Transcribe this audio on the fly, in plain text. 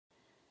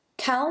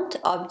Count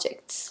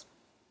objects.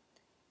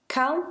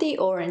 Count the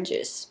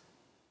oranges.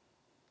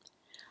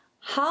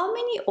 How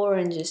many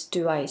oranges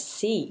do I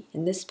see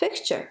in this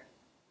picture?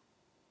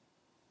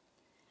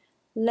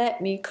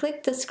 Let me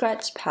click the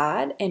scratch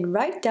pad and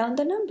write down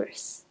the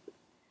numbers.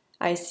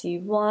 I see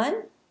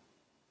 1,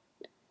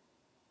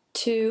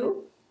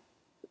 2,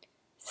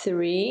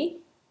 3,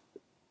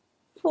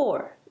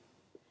 4.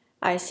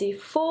 I see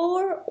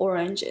 4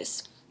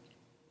 oranges.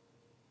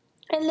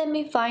 And let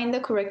me find the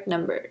correct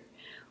number.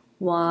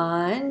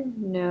 1,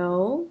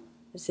 no.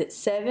 Is it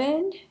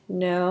 7?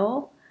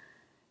 No.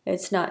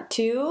 It's not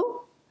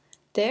 2.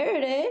 There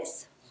it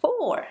is,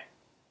 4.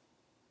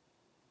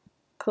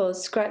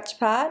 Close scratch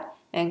pad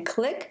and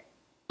click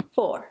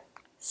 4.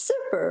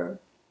 Super!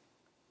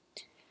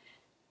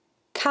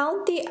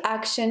 Count the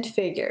action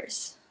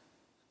figures.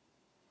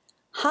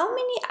 How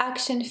many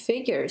action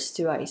figures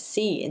do I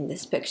see in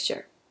this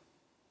picture?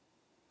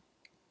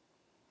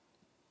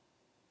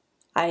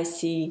 I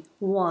see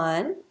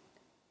 1,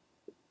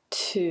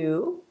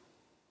 2,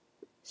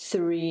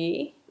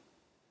 3,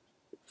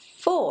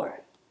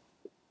 4.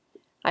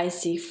 I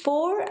see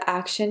 4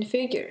 action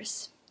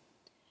figures.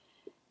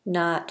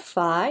 Not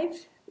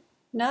 5,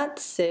 not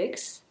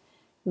 6,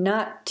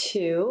 not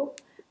 2.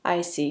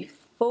 I see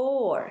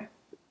 4.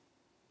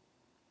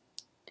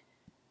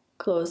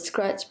 Close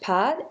scratch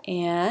pad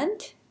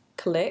and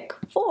click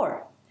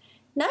 4.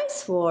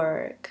 Nice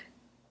work!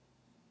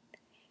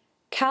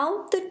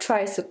 Count the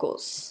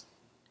tricycles.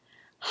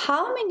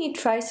 How many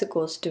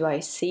tricycles do I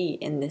see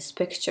in this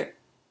picture?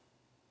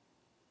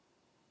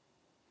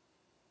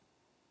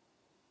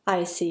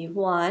 I see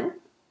 1,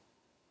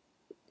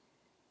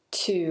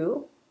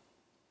 2,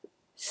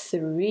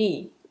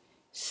 3.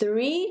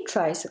 3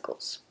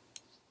 tricycles.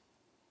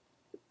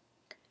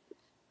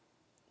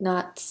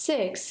 Not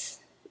 6,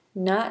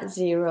 not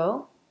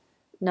 0,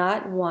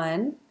 not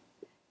 1.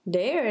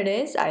 There it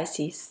is. I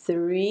see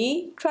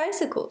 3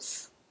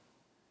 tricycles.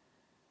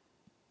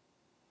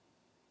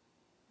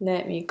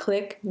 Let me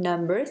click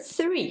number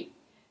 3.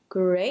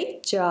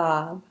 Great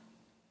job!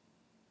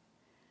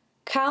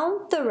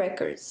 Count the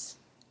records.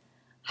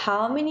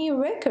 How many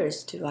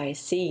records do I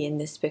see in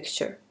this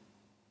picture?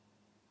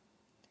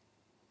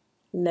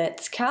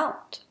 Let's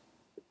count.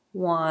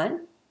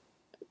 1,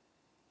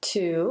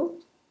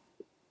 2,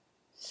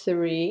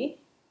 3,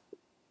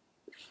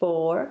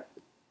 4,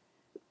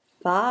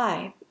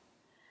 5.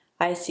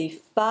 I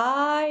see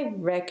 5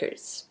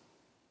 records.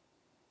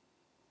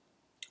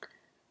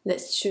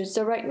 Let's choose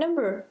the right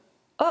number.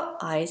 Oh,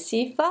 I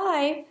see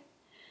 5.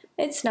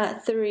 It's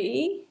not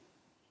 3,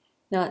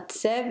 not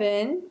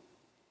 7,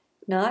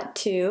 not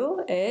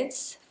 2.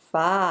 It's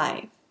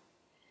 5.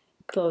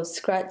 Close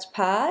scratch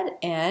pad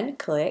and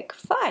click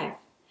 5.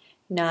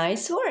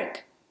 Nice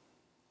work!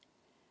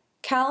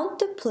 Count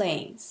the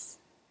planes.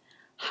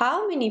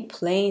 How many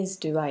planes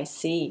do I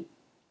see?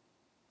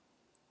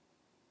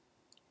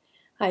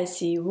 I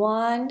see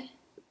 1,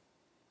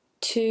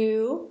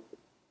 2,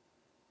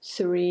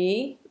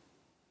 3,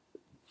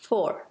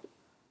 4.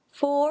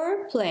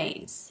 4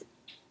 planes.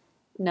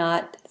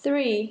 Not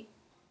 3,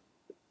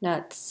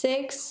 not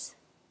 6,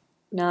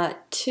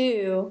 not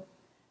 2.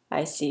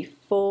 I see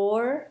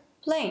 4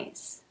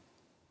 planes.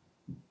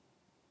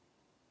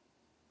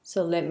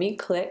 So let me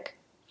click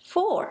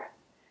 4.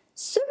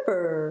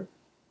 Super!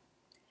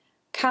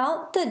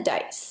 Count the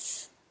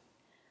dice.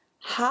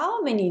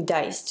 How many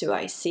dice do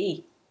I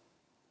see?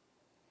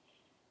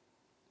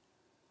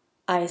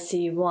 I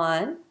see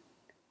 1,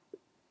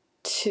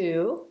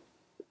 2,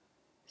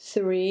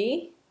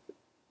 3,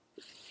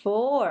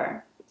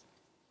 4.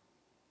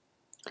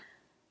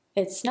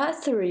 It's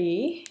not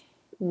 3,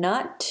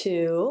 not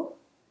 2,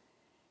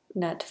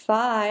 not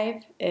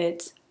 5,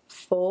 it's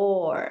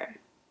 4.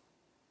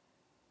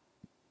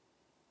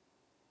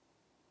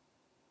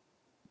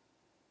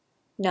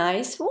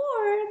 Nice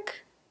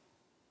work!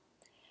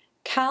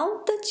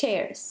 Count the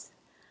chairs.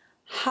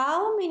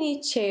 How many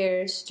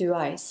chairs do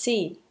I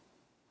see?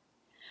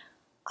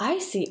 I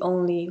see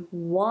only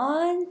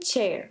 1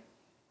 chair.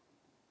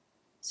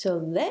 So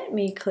let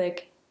me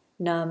click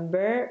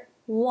number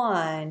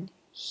 1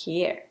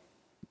 here.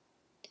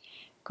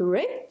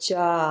 Great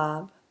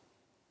job!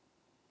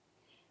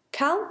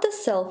 Count the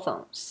cell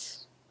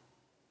phones.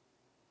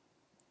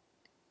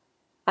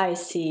 I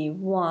see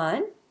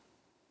 1,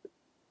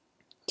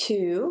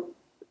 2,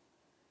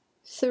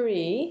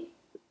 3,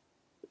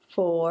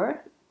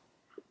 4,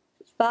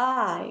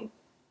 5.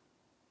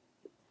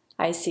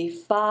 I see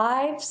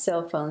 5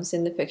 cell phones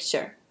in the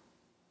picture.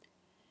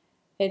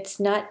 It's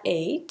not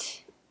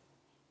 8,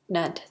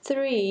 not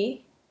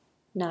 3,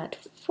 not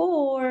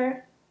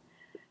 4,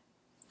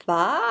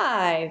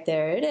 5.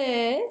 There it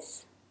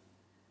is.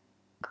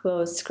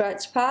 Close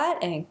scratch pad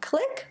and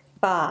click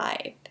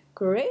 5.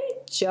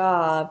 Great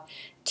job!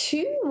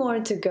 2 more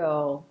to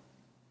go.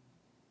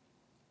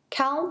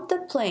 Count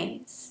the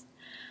planes.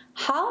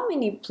 How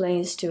many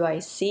planes do I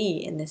see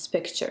in this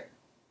picture?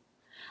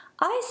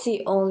 I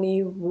see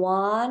only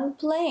 1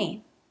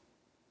 plane.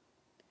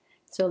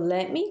 So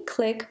let me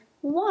click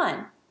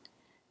 1.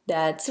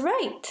 That's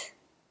right.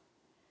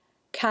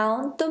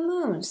 Count the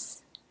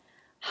moons.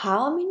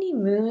 How many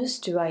moons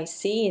do I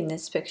see in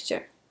this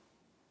picture?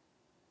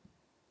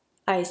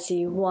 I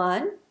see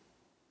 1,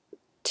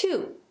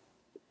 2.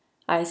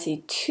 I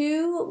see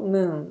 2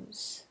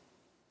 moons.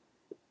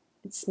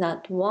 It's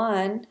not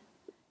 1,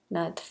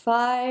 not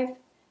 5,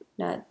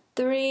 not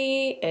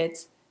 3,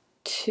 it's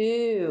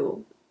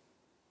 2.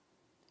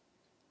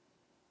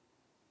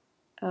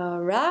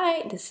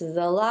 Alright, this is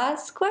the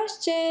last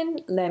question.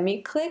 Let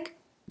me click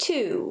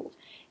 2.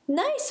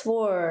 Nice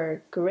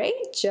work,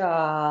 great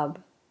job.